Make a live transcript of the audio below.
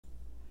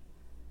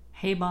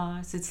Hey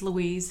boss, it's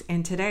Louise,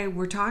 and today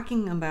we're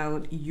talking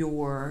about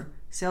your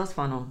sales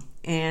funnel.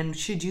 And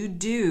should you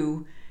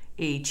do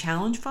a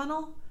challenge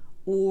funnel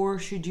or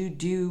should you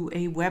do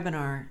a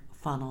webinar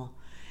funnel?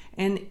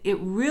 And it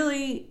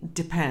really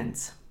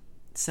depends.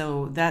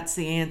 So that's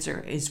the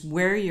answer, is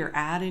where you're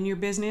at in your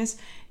business.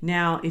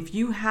 Now, if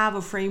you have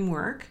a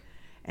framework,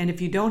 and if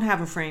you don't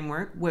have a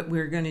framework, what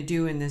we're going to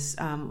do in this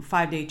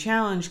 5-day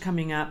challenge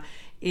coming up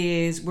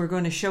is we're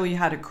going to show you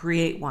how to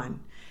create one.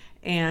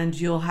 And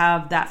you'll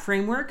have that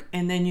framework,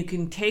 and then you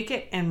can take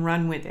it and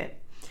run with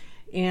it.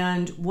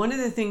 And one of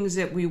the things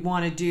that we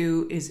want to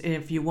do is,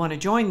 if you want to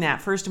join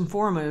that, first and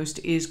foremost,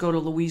 is go to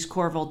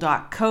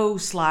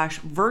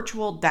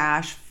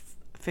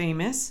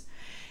louisecorville.co/virtual-famous,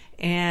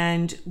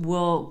 and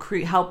we'll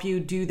help you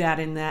do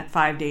that in that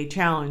 5-day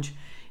challenge.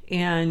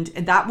 And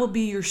that will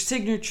be your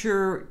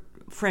signature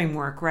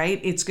framework, right?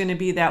 It's going to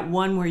be that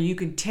one where you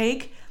can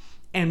take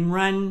and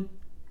run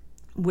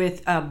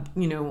with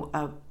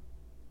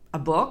a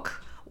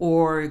book,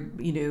 or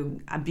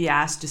be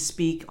asked to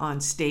speak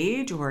on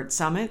stage or at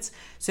summits.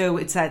 So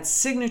it's that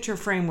signature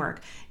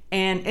framework.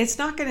 And it's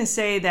not going to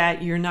say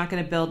that you're not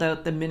going to build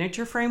out the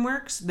miniature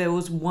frameworks,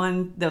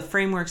 the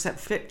frameworks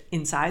that fit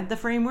inside the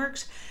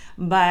frameworks.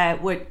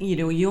 But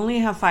you only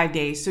have 5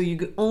 days, so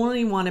you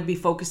only want to be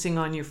focusing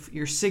on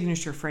your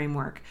signature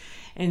framework.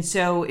 And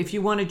so if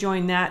you want to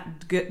join that,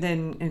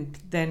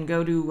 then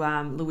go to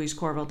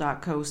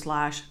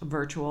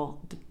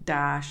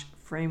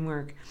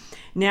louisecorville.co/virtual-framework.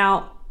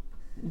 Now,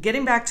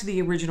 getting back to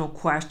the original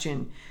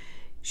question,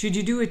 should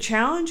you do a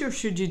challenge or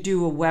should you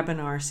do a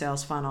webinar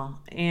sales funnel?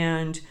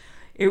 And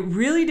it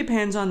really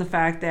depends on the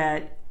fact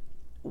that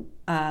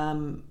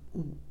are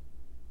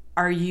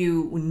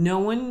you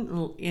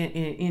known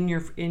in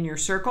your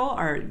circle?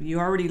 Are you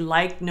already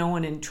liked,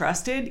 known, and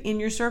trusted in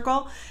your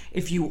circle?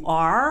 If you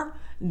are,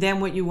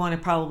 then what you want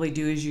to probably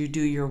do is you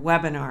do your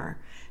webinar.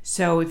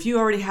 So if you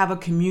already have a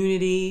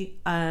community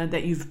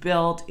that you've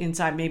built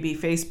inside maybe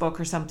Facebook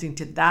or something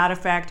to that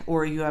effect,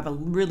 or you have a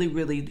really,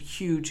 really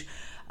huge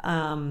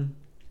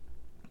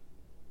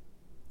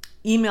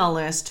email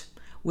list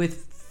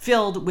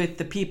filled with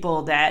the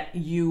people that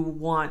you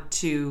want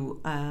to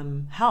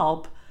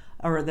help,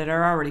 or that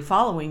are already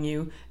following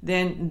you,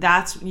 then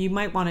you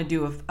might want to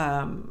do a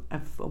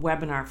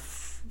webinar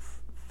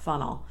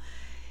funnel.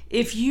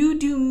 If you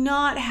do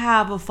not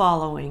have a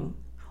following,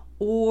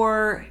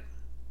 or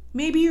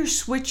maybe you're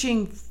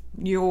switching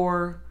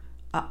your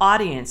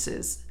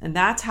audiences, and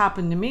that's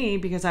happened to me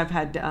because I've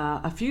had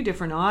a few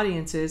different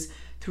audiences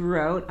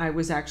throughout. I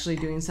was actually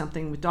doing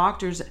something with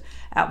doctors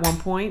at one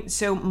point,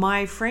 so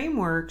my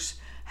frameworks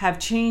have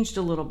changed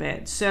a little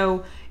bit.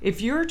 So if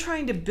you're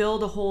trying to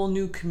build a whole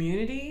new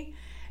community,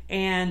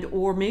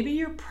 or maybe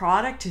your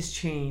product has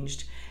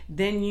changed,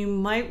 then you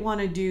might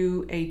want to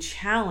do a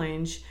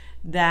challenge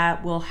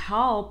that will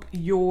help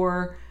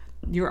your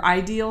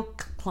ideal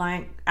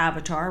client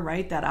avatar,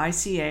 right, that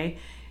ICA,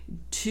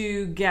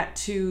 to get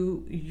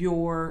to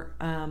your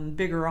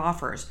bigger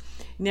offers.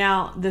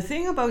 Now, the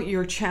thing about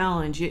your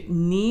challenge, it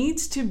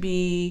needs to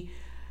be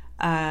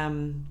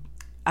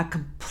a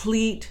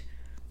complete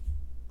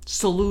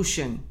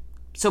solution.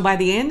 So by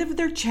the end of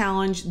their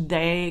challenge,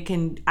 they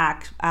can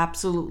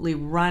absolutely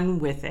run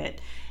with it.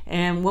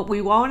 And what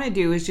we want to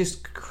do is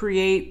just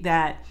create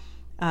that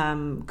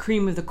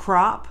cream of the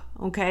crop.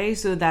 Okay,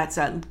 so that's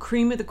a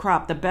cream of the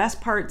crop, the best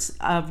parts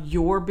of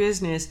your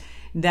business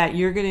that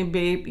you're going to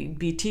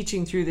be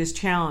teaching through this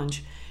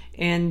challenge.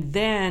 And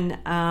then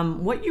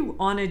what you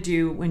want to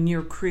do when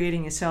you're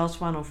creating a sales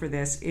funnel for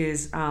this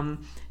is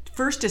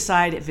first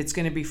decide if it's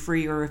going to be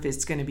free or if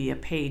it's going to be a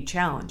paid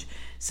challenge.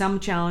 Some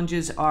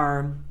challenges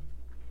are,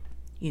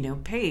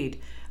 paid.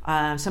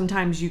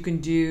 Sometimes you can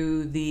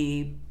do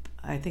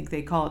I think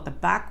they call it the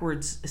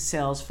backwards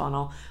sales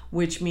funnel,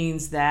 which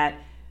means that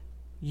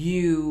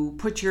you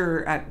put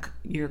your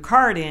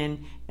card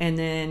in, and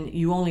then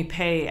you only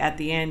pay at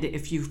the end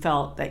if you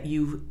felt that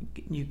you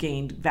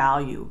gained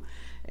value.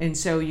 And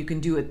so you can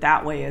do it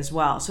that way as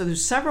well. So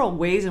there's several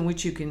ways in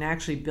which you can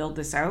actually build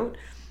this out.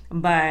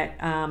 But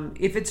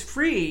if it's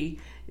free,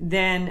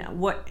 then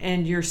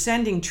and you're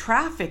sending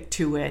traffic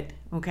to it,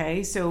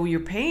 okay? So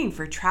you're paying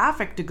for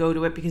traffic to go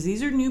to it because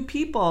these are new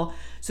people,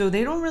 so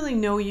they don't really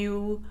know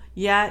you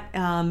yet,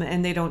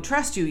 and they don't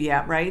trust you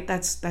yet, right?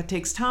 That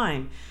takes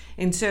time.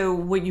 And so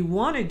what you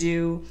want to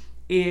do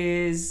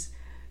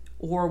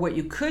what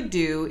you could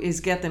do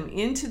is get them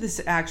into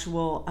this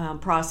actual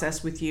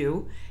process with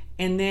you.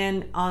 And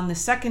then on the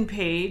second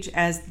page,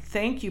 as the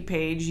thank you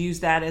page, use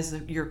that as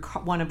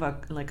one of a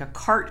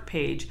cart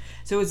page.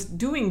 So it's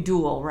doing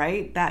dual,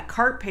 right? That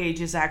cart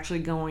page is actually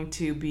going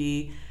to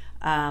be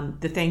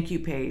the thank you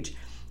page.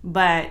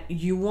 But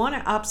you want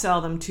to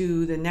upsell them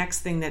to the next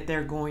thing that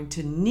they're going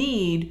to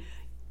need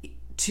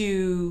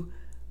to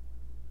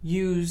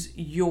use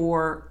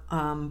your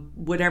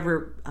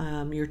whatever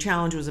your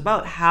challenge was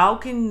about. How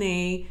can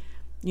they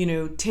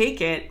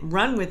take it,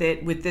 run with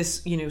it with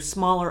this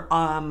smaller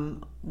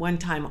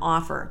one-time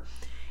offer?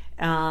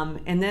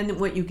 And then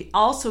what you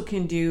also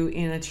can do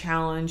in a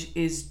challenge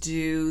is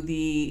do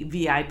the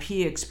VIP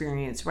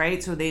experience,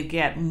 right? So they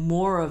get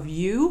more of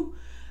you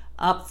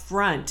up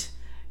front.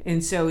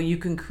 And so you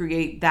can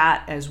create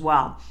that as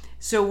well.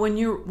 So when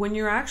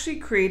you're actually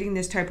creating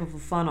this type of a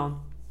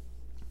funnel,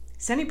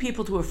 sending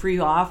people to a free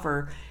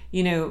offer,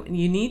 you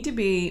need to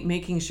be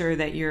making sure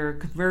that you're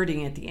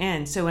converting at the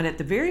end. So at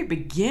the very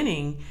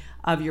beginning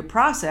of your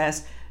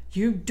process,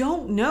 you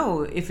don't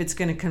know if it's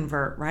going to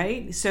convert,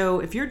 right?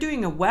 So if you're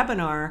doing a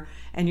webinar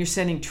and you're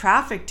sending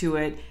traffic to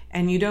it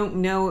and you don't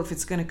know if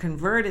it's going to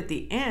convert at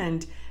the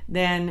end,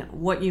 then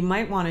what you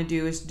might want to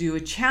do is do a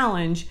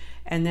challenge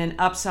and then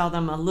upsell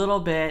them a little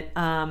bit,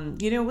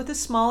 with a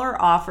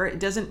smaller offer.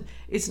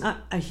 It's not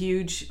a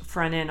huge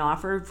front end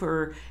offer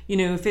for,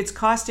 if it's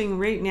costing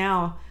right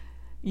now,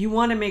 you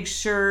want to make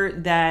sure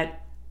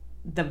that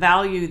the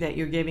value that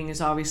you're giving is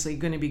obviously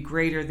going to be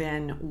greater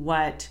than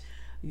what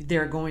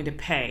they're going to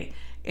pay.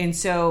 And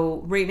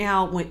so right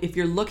now, if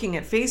you're looking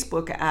at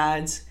Facebook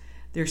ads,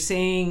 they're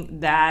saying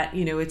that,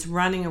 it's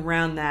running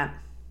around that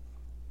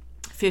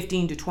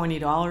 $15 to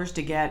 $20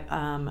 to get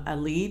a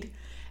lead.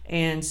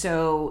 And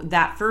so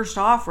that first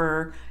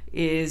offer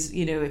is,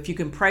 if you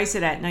can price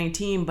it at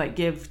 19 but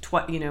give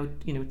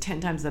 10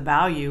 times the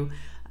value,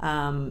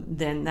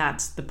 then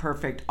that's the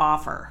perfect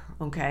offer.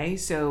 Okay,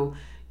 so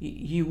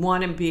you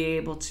want to be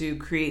able to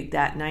create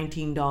that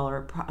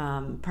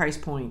 $19 price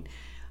point.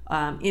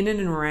 In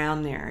and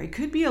around there. It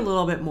could be a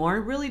little bit more.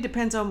 It really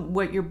depends on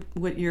what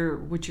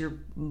you're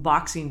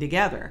boxing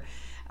together.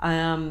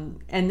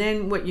 And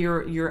then what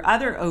your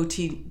other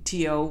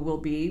OTTO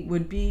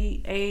would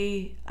be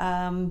a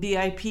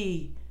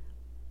VIP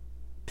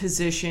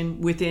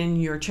position within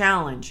your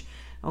challenge.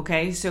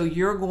 Okay, so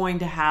you're going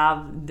to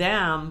have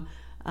them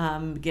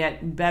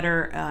get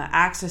better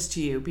access to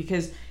you,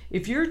 because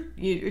if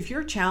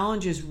your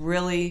challenge is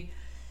really,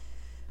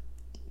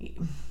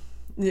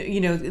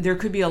 there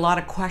could be a lot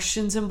of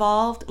questions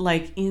involved.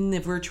 Like in the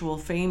Virtual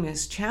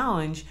Famous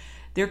Challenge,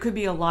 there could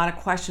be a lot of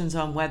questions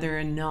on whether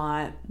or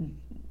not,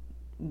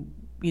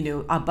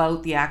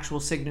 about the actual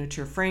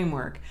signature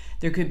framework.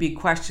 There could be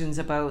questions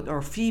about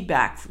or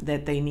feedback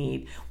that they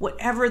need,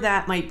 whatever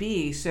that might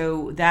be.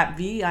 So that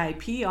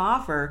VIP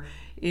offer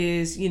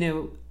is,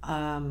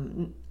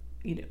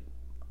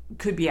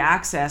 could be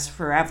access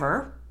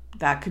forever.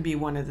 That could be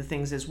one of the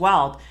things as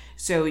well.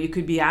 So you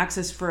could be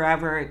access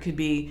forever. It could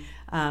be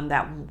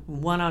that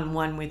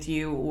one-on-one with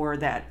you, or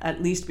that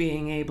at least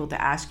being able to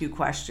ask you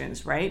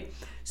questions, right?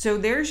 So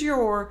there's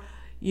your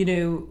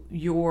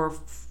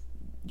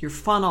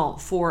funnel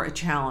for a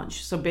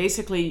challenge. So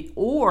basically,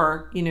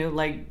 or,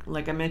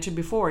 like I mentioned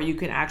before, you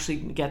can actually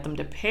get them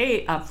to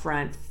pay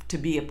upfront to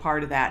be a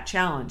part of that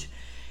challenge.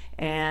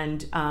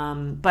 And,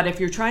 but if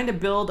you're trying to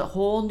build a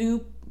whole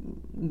new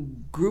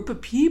group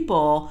of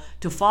people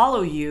to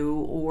follow you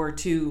or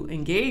to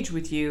engage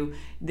with you,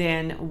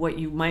 then what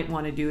you might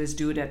want to do is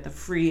do it at the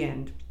free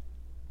end.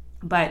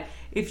 But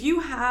if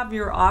you have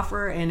your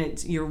offer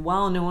and you're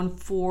well known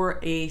for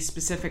a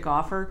specific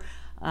offer,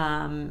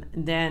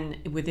 then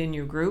within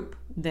your group,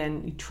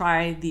 then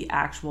try the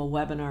actual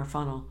webinar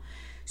funnel.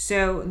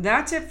 So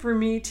that's it for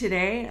me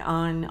today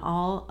on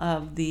all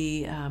of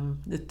the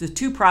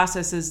two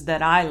processes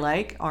that I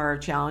like are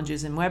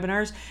challenges and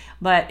webinars.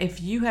 But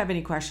if you have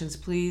any questions,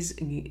 please,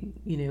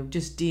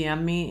 just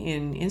DM me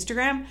in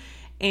Instagram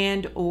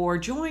or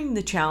join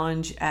the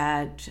challenge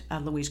at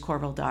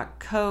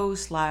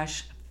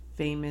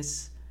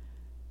louisecorville.co/famous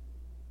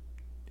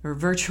or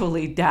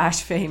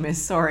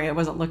virtually-famous. Sorry, I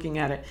wasn't looking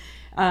at it.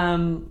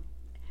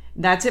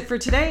 That's it for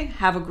today.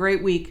 Have a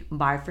great week.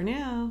 Bye for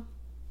now.